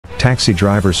Taxi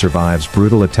driver survives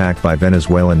brutal attack by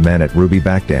Venezuelan men at Ruby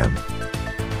Backdam.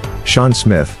 Sean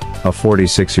Smith, a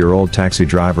 46-year-old taxi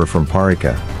driver from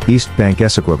Parica, East Bank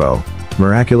Essequibo,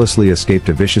 miraculously escaped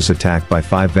a vicious attack by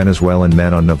 5 Venezuelan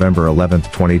men on November 11,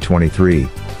 2023,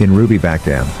 in Ruby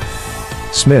Backdam.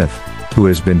 Smith, who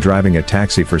has been driving a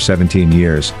taxi for 17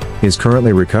 years, is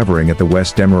currently recovering at the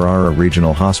West Demerara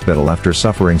Regional Hospital after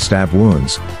suffering stab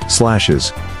wounds,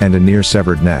 slashes, and a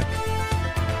near-severed neck.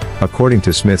 According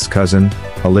to Smith's cousin,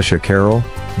 Alicia Carroll,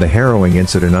 the harrowing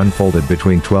incident unfolded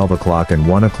between 12 o'clock and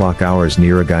 1 o'clock hours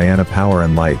near a Guyana Power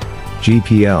and Light,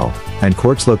 GPL, and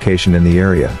Quartz location in the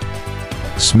area.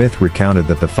 Smith recounted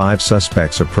that the 5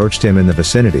 suspects approached him in the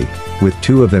vicinity, with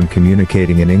 2 of them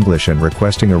communicating in English and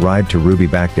requesting a ride to Ruby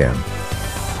Backdam.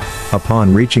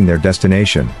 Upon reaching their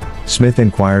destination, Smith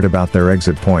inquired about their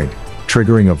exit point,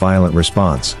 triggering a violent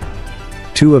response.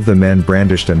 2 of the men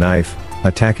brandished a knife,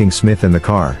 attacking Smith in the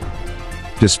car.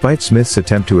 Despite Smith's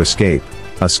attempt to escape,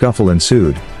 a scuffle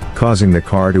ensued, causing the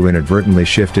car to inadvertently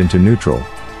shift into neutral.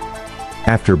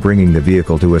 After bringing the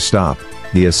vehicle to a stop,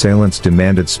 the assailants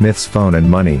demanded Smith's phone and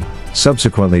money,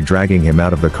 subsequently dragging him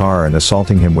out of the car and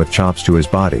assaulting him with chops to his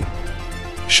body.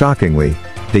 Shockingly,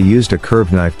 they used a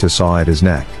curved knife to saw at his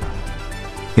neck.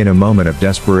 In a moment of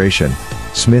desperation,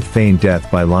 Smith feigned death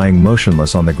by lying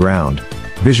motionless on the ground,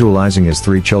 visualizing his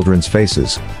 3 children's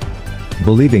faces.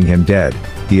 Believing him dead,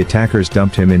 the attackers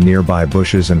dumped him in nearby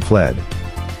bushes and fled.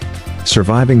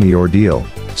 Surviving the ordeal,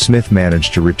 Smith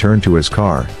managed to return to his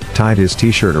car, tied his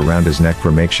t-shirt around his neck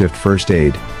for makeshift first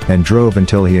aid, and drove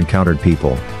until he encountered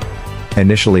people.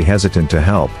 Initially hesitant to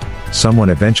help, someone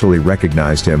eventually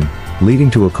recognized him,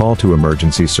 leading to a call to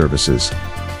emergency services.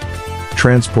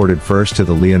 Transported first to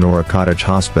the Leonora Cottage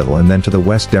Hospital and then to the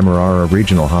West Demerara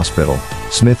Regional Hospital,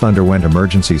 Smith underwent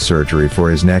emergency surgery for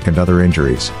his neck and other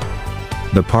injuries.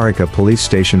 The Parica police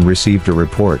station received a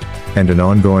report, and an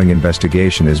ongoing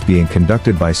investigation is being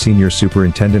conducted by Senior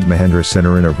Superintendent Mahendra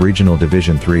Sinaran of Regional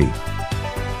Division 3.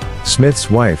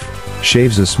 Smith's wife,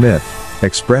 Shavza Smith,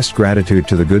 expressed gratitude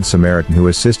to the Good Samaritan who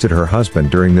assisted her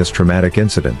husband during this traumatic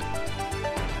incident.